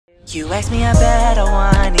You ask me how bad I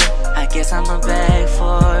want it, I guess I'ma beg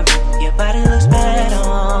for it. Your body looks better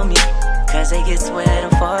on me, cause they get sweater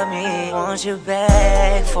for me. Won't you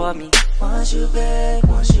beg for me? Won't you beg,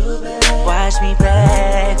 won't you beg? Watch me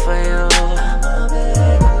beg for you. I'ma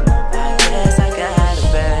beg, I guess I gotta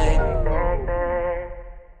beg.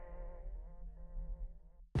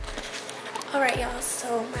 Alright y'all,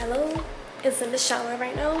 so Milo is in the shower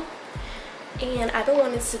right now, and I've been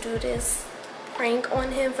wanting to do this prank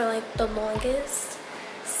on him for like the longest.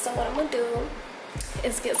 So what I'm gonna do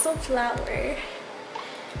is get some flour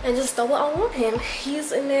and just throw it all on him.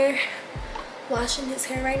 He's in there washing his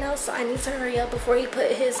hair right now, so I need to hurry up before he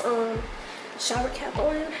put his shower cap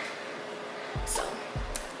on. So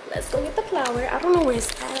let's go get the flour. I don't know where it's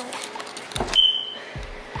at.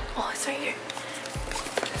 Oh, it's right here.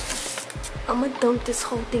 I'm gonna dump this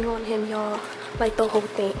whole thing on him, y'all, like the whole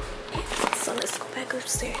thing. So let's go back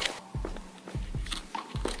upstairs.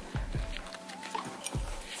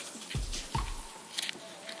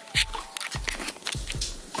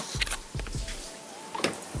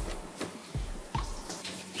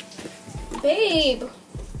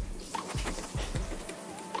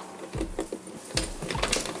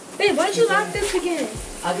 Babe, why'd you lock this again? It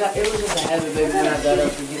was just a habit, baby, when I got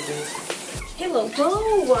up to get this. Hello, bro,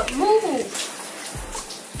 move.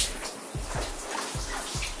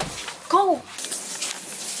 Go.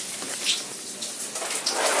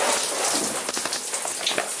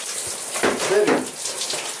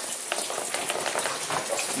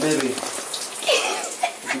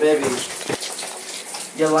 Baby.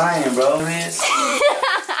 You're lying, bro. Okay.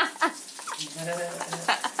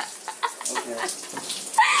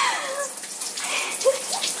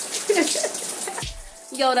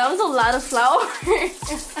 Yo, that was a lot of flour.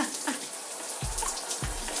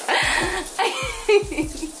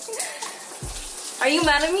 Are you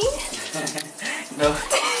mad at me? No.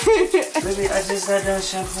 Baby, I just got done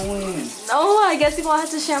shampooing. No, I guess you're gonna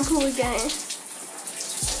have to shampoo again.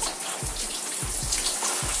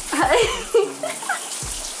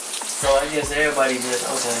 So I guess everybody just,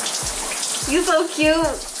 okay. You so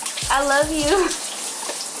cute. I love you.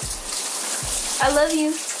 I love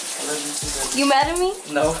you. I love you too, baby. You mad at me?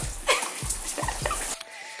 No.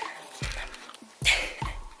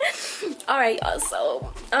 Alright, y'all,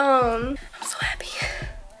 so I'm so happy.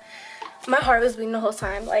 My heart was beating the whole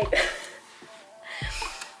time. Like,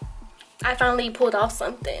 I finally pulled off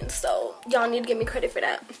something, so y'all need to give me credit for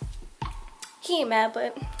that. He ain't mad,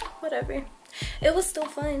 but whatever. It was still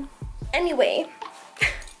fun. Anyway,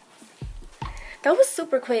 that was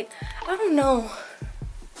super quick. I don't know,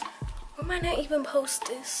 we might not even post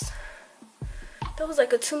this. That was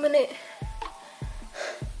like a 2-minute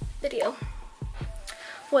video.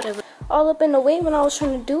 Whatever. All up in the way when I was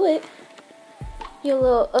trying to do it. You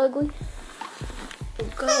little ugly.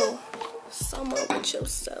 Go somewhere with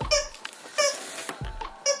yourself.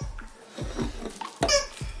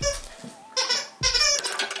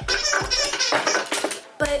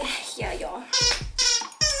 But yeah, y'all,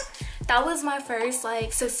 that was my first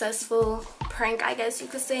like successful prank, I guess you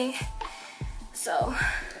could say. So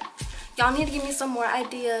y'all need to give me some more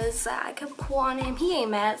ideas that I can pull on him. He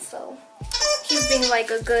ain't mad, so he's being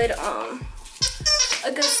like a good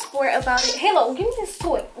sport about it. Halo, give me this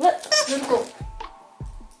toy. Let's go.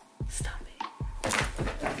 Stop it.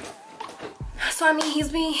 So I mean, he's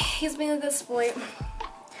being a good sport,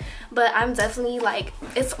 but I'm definitely like,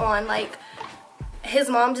 it's on. Like, his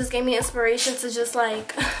mom just gave me inspiration to just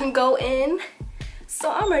like go in, so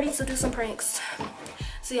I'm ready to do some pranks.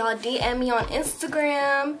 So y'all DM me on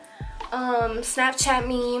Instagram, Snapchat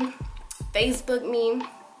me, Facebook me,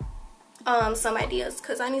 some ideas,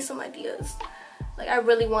 because I need some ideas. Like, I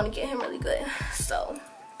really want to get him really good. So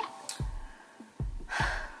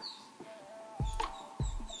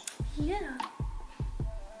yeah.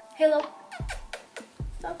 Hello,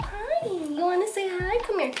 stop crying. You want to say hi?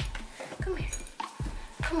 Come here, come here.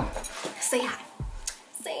 Come on, say hi.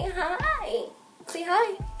 Say hi. Say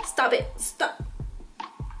hi. Stop it. Stop.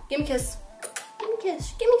 Give me a kiss. Give me a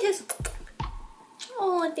kiss. Give me a kiss.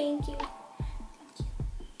 Oh, thank you.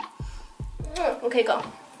 Thank you. Okay, go.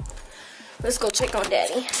 Let's go check on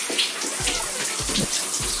Daddy.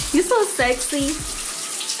 You so sexy.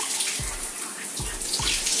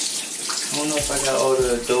 I don't know if I got all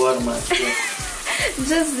the dough out of my skin.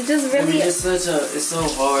 just really. I mean, it's so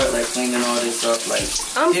hard, like cleaning all this up. Like,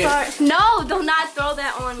 I'm sorry. No, do not throw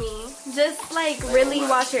that on me. Just like really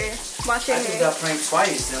wash your hair. I just got pranked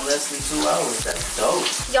twice in less than 2 hours. That's dope.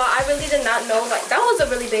 Y'all, I really did not know. Like, that was a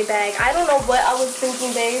really big bag. I don't know what I was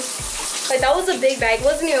thinking, babe. Like, that was a big bag. It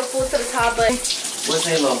wasn't even full to the top, but. Where's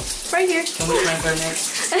Halo? Right here. Can we prank her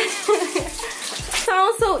next?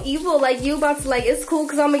 sounds so evil. Like you about to like, it's cool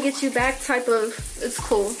because I'm gonna get you back type of, it's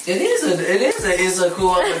cool. It's a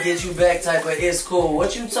cool, I'm gonna get you back type of it's cool.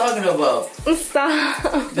 What you talking about?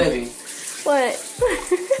 Stop. Baby. What?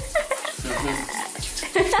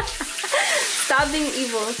 Stop being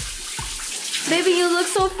evil. Baby, you look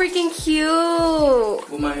so freaking cute.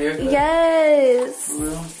 With my hair cut? Yes. For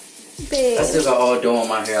real? Babe. I still got all dough on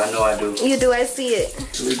my hair. I know I do. You do, I see it.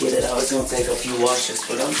 Till we get it out, it's gonna take a few washes,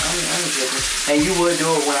 but I'm joking. And you would do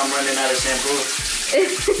it when I'm running out of shampoo.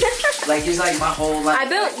 Like, it's like my whole life. I've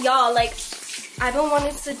been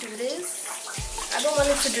wanting to do this. I've been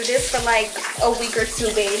wanting to do this for like a week or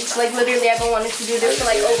two, babe. Like, literally, I've been wanting to do this for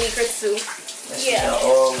like a week or two. Yeah.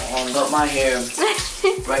 On my hair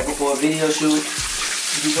right before a video shoot.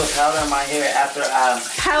 You put powder in my hair after I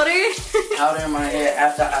powder in my hair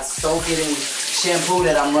after I soak it in shampoo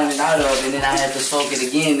that I'm running out of, and then I have to soak it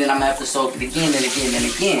again. Then I'm gonna have to soak it again and again and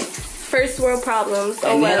again. First world problems.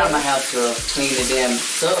 And then I'm gonna have to clean the damn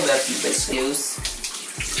tub after you excuse.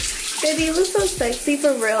 Baby, you look so sexy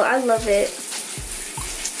for real. I love it.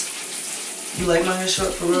 You like my hair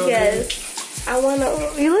short for real? Yes. Baby? I wanna.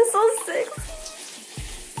 You look so sexy.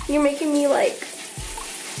 You're making me like,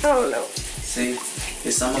 I don't know. See,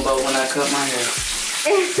 it's something about when I cut my hair.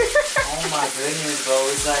 Oh my goodness, bro.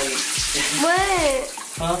 It's like... What?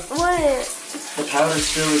 Huh? What? The powder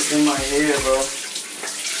still is in my hair, bro.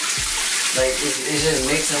 Like, it's just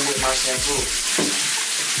mixing with my shampoo.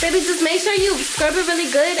 Baby, just make sure you scrub it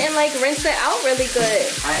really good and like rinse it out really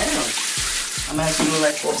good. I am. I'm gonna have to do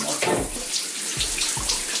like 4 more times.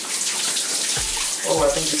 Oh, I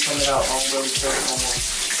think it's coming out really quick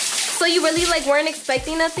almost. So you really like weren't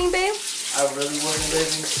expecting nothing, babe? I really wasn't,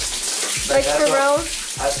 baby. Like for real?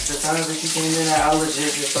 The time that you came in, I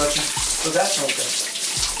legit just thought you forgot something.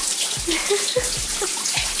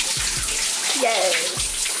 Yes.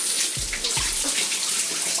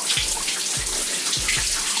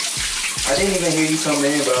 I didn't even hear you come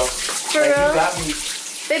in, bro. For like, real? You got me.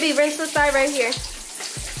 Baby, rinse the side right here.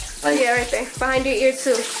 Like, yeah, right there. Behind your ear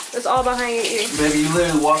too. It's all behind your ear. Baby, you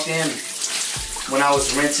literally walked in when I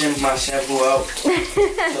was rinsing my shampoo out. So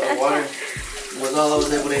the water was all I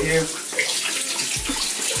was able to hear.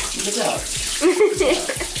 Good job.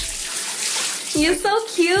 You're so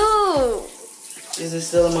cute. Is it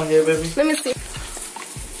still in my hair, baby? Let me see.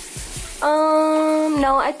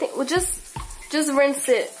 No, I think we'll just rinse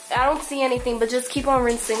it. I don't see anything, but just keep on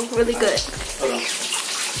rinsing. Really good. Hold on.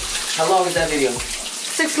 How long is that video?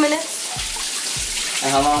 6 minutes.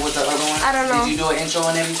 And how long was the other one? I don't know. Did you do an intro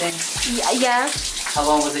and everything? Yeah. How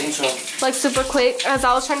long was the intro? Like super quick, as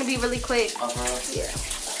I was trying to be really quick. Yeah.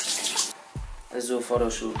 Let's do a photo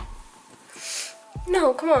shoot.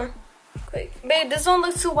 No, come on. Quick. Babe, this don't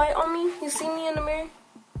look too white on me. You see me in the mirror?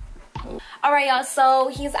 Alright, y'all. So,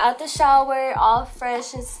 he's out the shower, all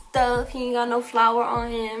fresh and stuff. He ain't got no flour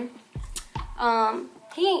on him.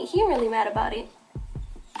 He ain't really mad about it.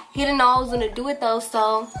 He didn't know I was gonna do it, though,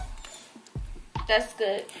 so that's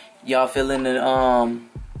good. Y'all feeling the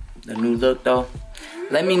new look, though?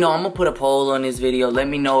 Let me know. I'm gonna put a poll on this video. Let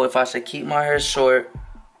me know if I should keep my hair short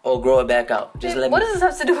or grow it back out. Just let me. What does this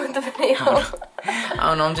have to do with the video? I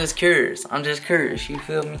don't know. I'm just curious. You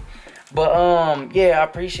feel me? But yeah, I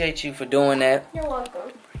appreciate you for doing that. You're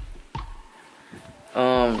welcome.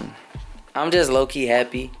 I'm just low key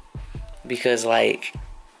happy because like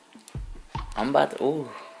I'm about to. Ooh.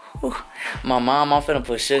 My mom, I'm finna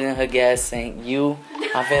put sugar in her gas tank.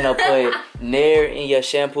 I'm finna put Nair in your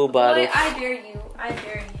shampoo bottle. Boy, I dare you.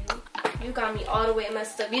 You got me all the way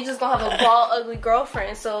messed up. You just gonna have a bald, ugly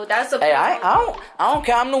girlfriend, so that's a. Hey, I don't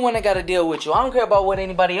care. I'm the one that gotta deal with you. I don't care about what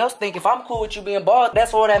anybody else think. If I'm cool with you being bald,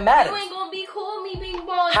 that's all that matters. You ain't gonna be cool with me being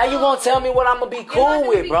bald. How you gonna tell me what I'm gonna be cool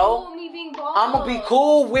with, bro? Cool with me being bald. I'm gonna be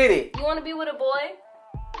cool with it. You wanna be with a boy?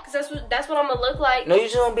 Cause that's what I'm gonna look like. No, you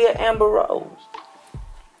just gonna be an Amber Rose.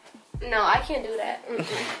 No, I can't do that.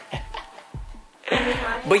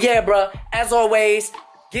 But yeah, bro. As always,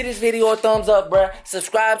 give this video a thumbs up, bro.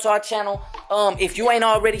 Subscribe to our channel. If you ain't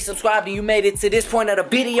already subscribed and you made it to this point of the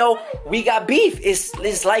video, we got beef.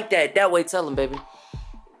 It's like that. That way, tell them, baby.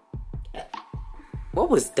 What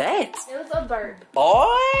was that? It was a burp.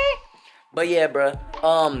 Boy. But yeah, bro.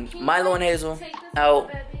 Milo and Hazel out.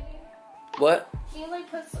 What? Can you like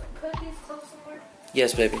put these clothes somewhere?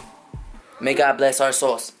 Yes, baby. May God bless our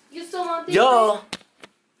sauce. You still want these? Yo.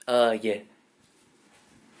 Yeah.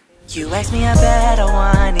 You asked me, I bet I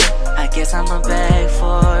want it. I guess I'ma beg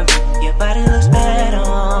for it. Your body looks better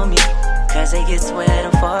on me, cause it gets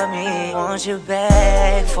wetter for me. Won't you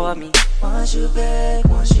beg for me? Won't you beg?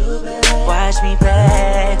 Watch me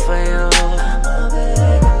beg for you. I'ma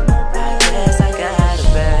beg.